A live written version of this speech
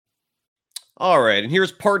All right, and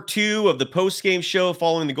here's part 2 of the post-game show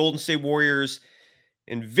following the Golden State Warriors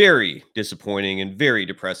in very disappointing and very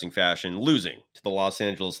depressing fashion, losing to the Los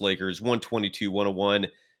Angeles Lakers 122-101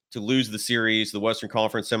 to lose the series, the Western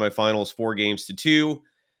Conference semifinals 4-2.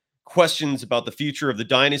 Questions about the future of the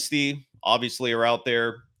Dynasty obviously are out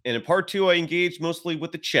there. And in part 2, I engaged mostly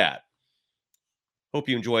with the chat. Hope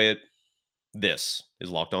you enjoy it. This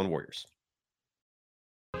is Locked On Warriors.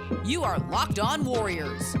 You are Locked On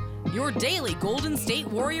Warriors, your daily Golden State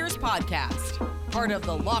Warriors podcast. Part of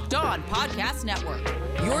the Locked On Podcast Network,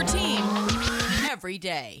 your team every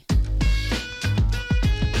day.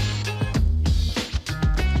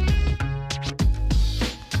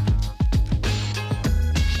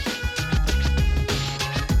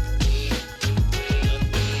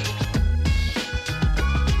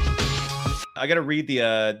 I got to read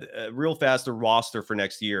the real fast the roster for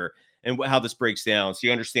next year and how this breaks down, so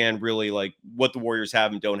you understand really like what the Warriors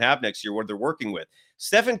have and don't have next year, what they're working with.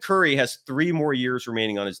 Stephen Curry has 3 more years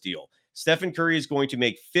remaining on his deal. Stephen Curry is going to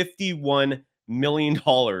make $51 million,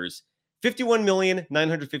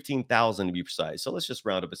 $51,915,000 to be precise. So let's just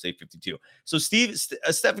round up and say 52. So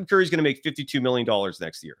Stephen Curry is going to make $52 million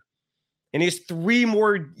next year, and he has 3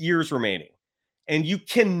 more years remaining. And you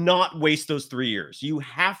cannot waste those 3 years. You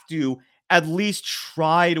have to at least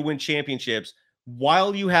try to win championships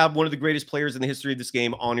while you have one of the greatest players in the history of this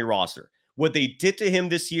game on your roster. What they did to him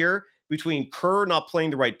this year, between Kerr not playing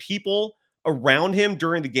the right people around him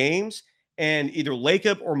during the games, and either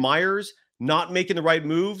Lacob or Myers not making the right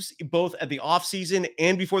moves, both at the offseason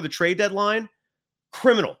and before the trade deadline,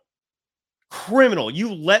 criminal.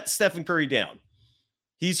 You let Stephen Curry down.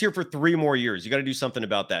 He's here for 3 more years. You got to do something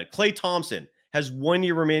about that. Klay Thompson has 1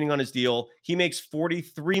 year remaining on his deal. He makes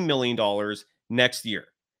 $43 million next year.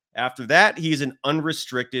 After that, he is an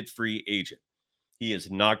unrestricted free agent. He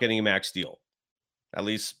is not getting a max deal. At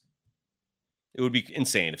least it would be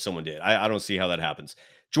insane if someone did. I don't see how that happens.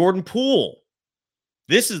 Jordan Poole.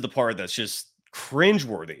 This is the part that's just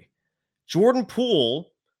cringeworthy. Jordan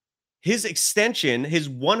Poole, his extension, his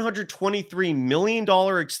 $123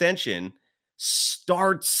 million extension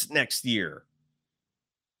starts next year.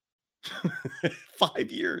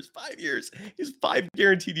 5 years. He's 5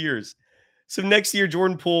 guaranteed years. So next year,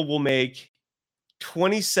 Jordan Poole will make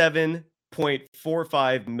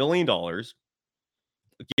 $27.45 million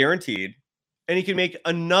guaranteed, and he can make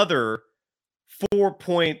another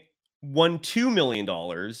 $4.12 million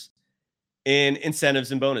in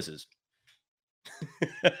incentives and bonuses.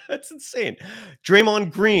 That's insane.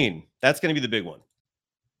 Draymond Green, that's going to be the big one.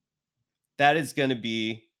 That is going to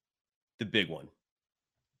be the big one.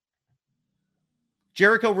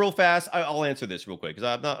 Jericho, real fast. I'll answer this real quick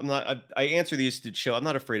because I answer these to show I'm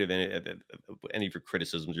not afraid of any of your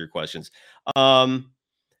criticisms or your questions.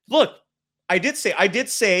 Look, I did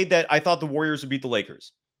say that I thought the Warriors would beat the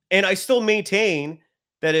Lakers, and I still maintain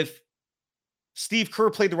that if Steve Kerr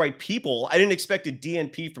played the right people, I didn't expect a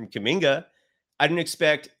DNP from Kuminga. I didn't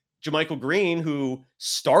expect JaMychal Green, who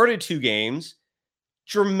started 2 games,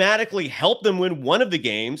 dramatically helped them win one of the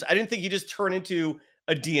games. I didn't think he'd just turn into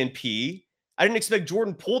a DNP. I didn't expect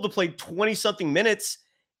Jordan Poole to play 20-something minutes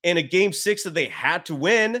in a game 6 that they had to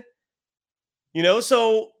win.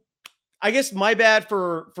 So I guess my bad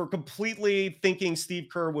for completely thinking Steve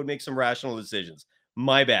Kerr would make some rational decisions.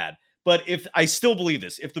 My bad. But if I still believe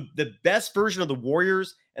this, if the best version of the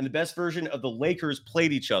Warriors and the best version of the Lakers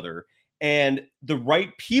played each other and the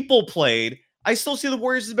right people played, I still see the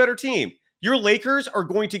Warriors as a better team. Your Lakers are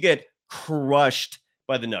going to get crushed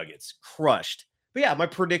by the Nuggets. Crushed. But yeah, my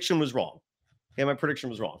prediction was wrong. Okay, my prediction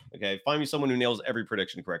was wrong. Okay, find me someone who nails every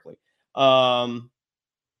prediction correctly.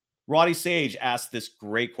 Roddy Sage asked this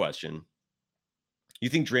great question. You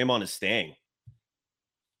think Draymond is staying?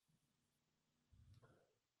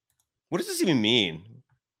 What does this even mean?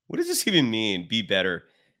 Be better.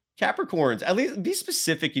 Capricorns, at least be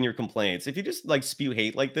specific in your complaints. If you just like spew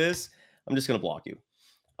hate like this, I'm just going to block you.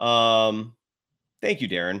 Thank you,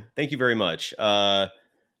 Darren. Thank you very much.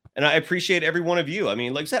 And I appreciate every one of you. I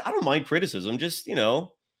mean, like I said, I don't mind criticism. Just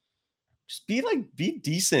be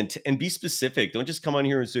decent and be specific. Don't just come on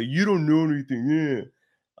here and say, you don't know anything. Yeah.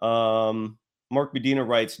 Mark Medina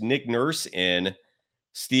writes, Nick Nurse in,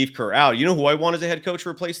 Steve Kerr out. You know who I want as a head coach to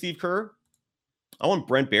replace Steve Kerr? I want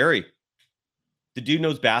Brent Barry. The dude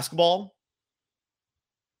knows basketball.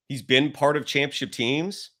 He's been part of championship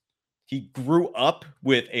teams. He grew up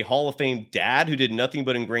with a Hall of Fame dad who did nothing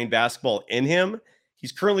but ingrain basketball in him.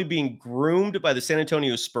 He's currently being groomed by the San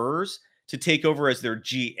Antonio Spurs to take over as their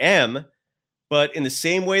GM. But in the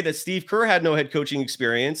same way that Steve Kerr had no head coaching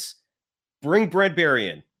experience, bring Brent Barry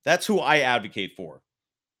in. That's who I advocate for.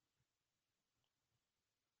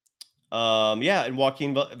 Yeah, and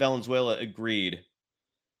Joaquin Valenzuela agreed.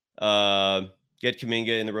 Get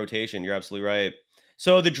Kuminga in the rotation. You're absolutely right.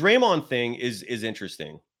 So the Draymond thing is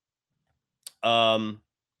interesting. My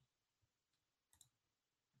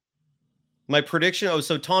prediction. Oh,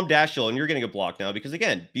 so Tom Dashiell, and you're getting a block now because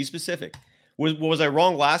again, be specific. Was I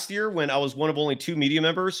wrong last year when I was one of only 2 media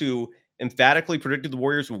members who emphatically predicted the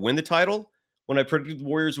Warriors would win the title? When I predicted the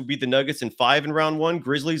Warriors would beat the Nuggets in 5 in round 1,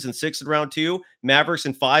 Grizzlies in 6 in round 2, Mavericks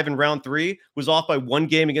in 5 in round 3, was off by 1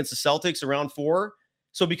 game against the Celtics in round 4.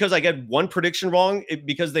 So because I get one prediction wrong,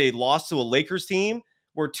 because they lost to a Lakers team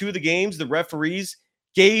where 2 of the games the referees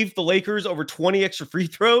gave the Lakers over 20 extra free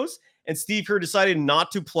throws, and Steve Kerr decided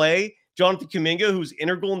not to play Jonathan Kuminga, who's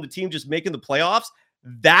integral in the team just making the playoffs.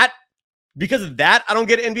 Because of that, I don't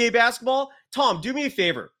get NBA basketball. Tom, do me a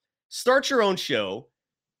favor. Start your own show.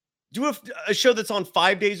 Do a show that's on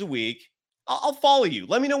 5 days a week. I'll follow you.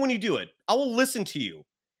 Let me know when you do it. I will listen to you.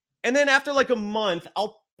 And then after like a month,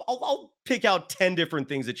 I'll pick out 10 different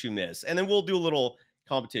things that you miss. And then we'll do a little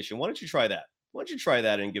competition. Why don't you try that? Why don't you try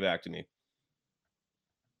that and get back to me?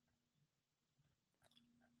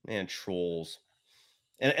 Man, trolls.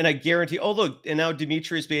 And I guarantee, oh, look, and now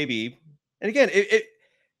Demetrius Baby. And again,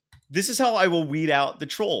 this is how I will weed out the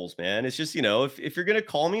trolls, man. It's just, if you're going to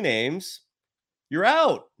call me names, you're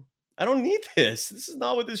out. I don't need this. This is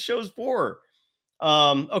not what this show's for.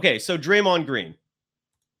 Okay, so Draymond Green.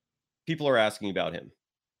 People are asking about him.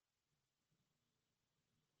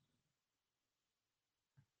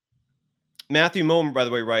 Matthew Moman, by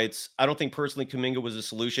the way, writes, I don't think personally Kuminga was a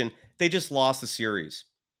solution. They just lost the series.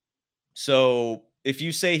 So if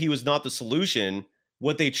you say he was not the solution,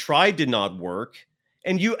 what they tried did not work.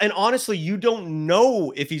 And honestly, you don't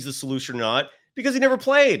know if he's the solution or not because he never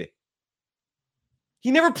played.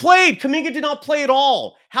 He never played. Kuminga did not play at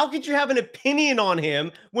all. How could you have an opinion on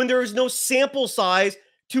him when there is no sample size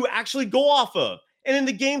to actually go off of? And in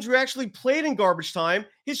the games we actually played in garbage time,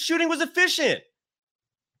 his shooting was efficient.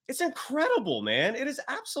 It's incredible, man. It is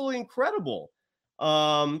absolutely incredible.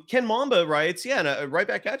 Ken Mamba writes, yeah, and right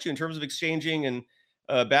back at you in terms of exchanging and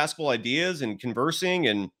basketball ideas and conversing.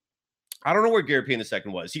 And I don't know where Gary Payne II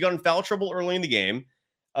was. He got in foul trouble early in the game.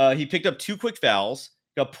 He picked up 2 quick fouls,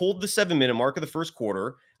 got pulled the 7-minute mark of the first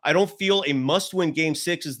quarter. I don't feel a must-win game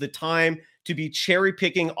 6 is the time to be cherry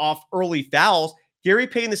picking off early fouls. Gary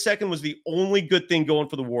Payne II was the only good thing going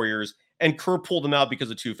for the Warriors, and Kerr pulled him out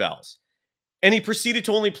because of 2 fouls. And he proceeded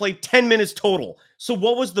to only play 10 minutes total. So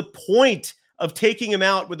what was the point of taking him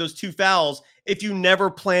out with those 2 fouls if you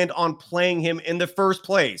never planned on playing him in the first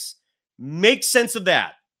place? Make sense of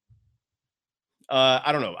that.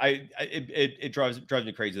 I don't know. It drives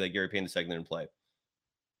me crazy that Gary Payne II didn't play.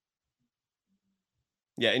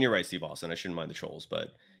 Yeah, and you're right, Steve Austin. I shouldn't mind the trolls, but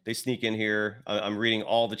they sneak in here. I'm reading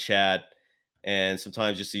all the chat, and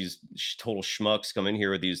sometimes just these total schmucks come in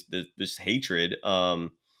here with this hatred.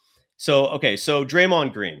 So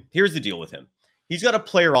Draymond Green. Here's the deal with him. He's got a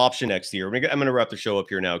player option next year. I'm going to wrap the show up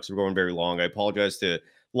here now because we're going very long. I apologize to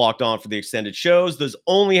Locked On for the extended shows. Those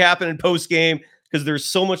only happen in post game because there's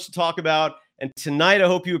so much to talk about. And tonight, I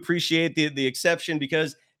hope you appreciate the exception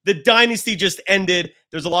because the Dynasty just ended.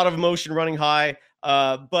 There's a lot of emotion running high.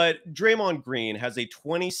 But Draymond Green has a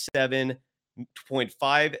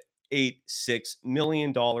 $27.586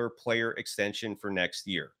 million player extension for next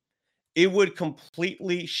year. It would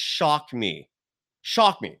completely shock me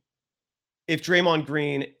if Draymond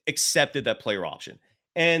Green accepted that player option.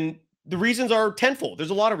 And the reasons are tenfold. There's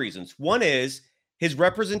a lot of reasons. One is his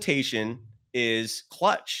representation is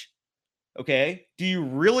Clutch. Okay. Do you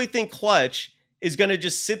really think Clutch is going to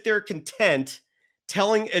just sit there content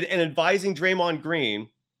telling and advising Draymond Green,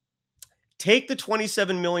 take the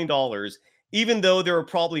 $27 million, even though there are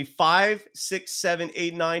probably 5, 6, 7,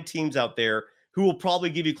 8, 9 teams out there who will probably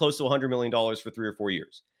give you close to $100 million for 3 or 4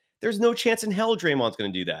 years? There's no chance in hell Draymond's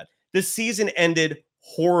going to do that. The season ended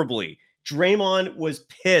horribly. Draymond was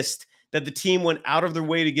pissed that the team went out of their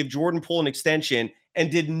way to give Jordan Poole an extension and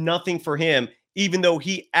did nothing for him, even though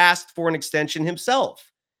he asked for an extension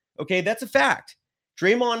himself. Okay, that's a fact.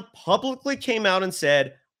 Draymond publicly came out and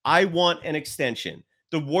said, I want an extension.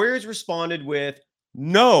 The Warriors responded with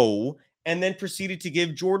no, and then proceeded to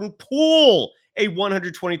give Jordan Poole a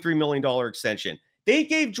 $123 million extension. They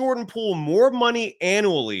gave Jordan Poole more money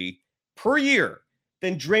annually per year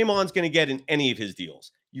than Draymond's going to get in any of his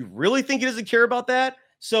deals. You really think he doesn't care about that?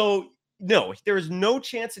 So, no, there is no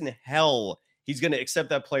chance in hell he's going to accept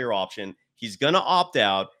that player option. He's going to opt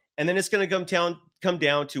out, and then it's going to come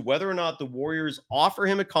down to whether or not the Warriors offer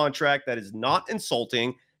him a contract that is not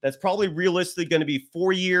insulting. That's probably realistically going to be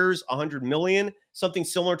 4 years, $100 million, something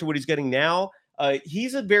similar to what he's getting now.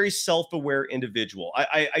 He's a very self-aware individual.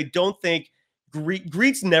 I don't think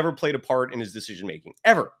greed's never played a part in his decision-making,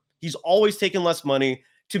 ever. He's always taken less money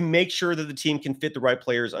to make sure that the team can fit the right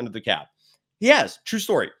players under the cap. He has, true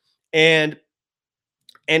story. And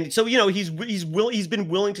so, he's been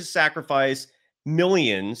willing to sacrifice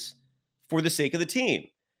millions for the sake of the team.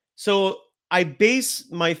 So I base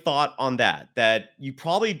my thought on that you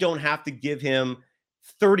probably don't have to give him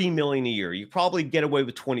 $30 million a year. You probably get away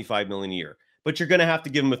with $25 million a year, but you're going to have to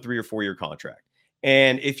give him a 3 or 4 year contract.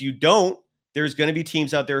 And if you don't, there's going to be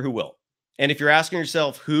teams out there who will. And if you're asking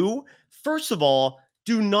yourself who, first of all,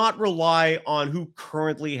 do not rely on who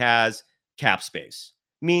currently has cap space.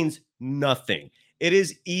 Means nothing. It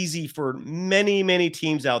is easy for many, many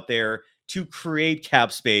teams out there to create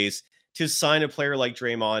cap space to sign a player like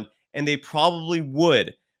Draymond, and they probably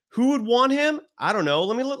would. Who would want him? I don't know.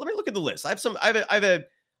 Let me look at the list. I have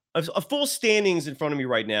a full standings in front of me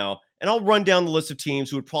right now, and I'll run down the list of teams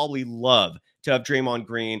who would probably love to have Draymond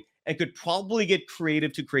Green and could probably get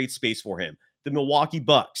creative to create space for him. The Milwaukee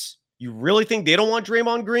Bucks. You really think they don't want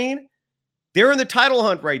Draymond Green? They're in the title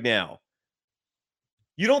hunt right now.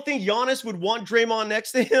 You don't think Giannis would want Draymond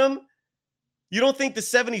next to him? You don't think the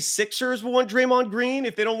 76ers will want Draymond Green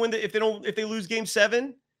if they lose game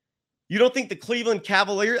 7? You don't think the Cleveland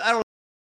Cavaliers, I don't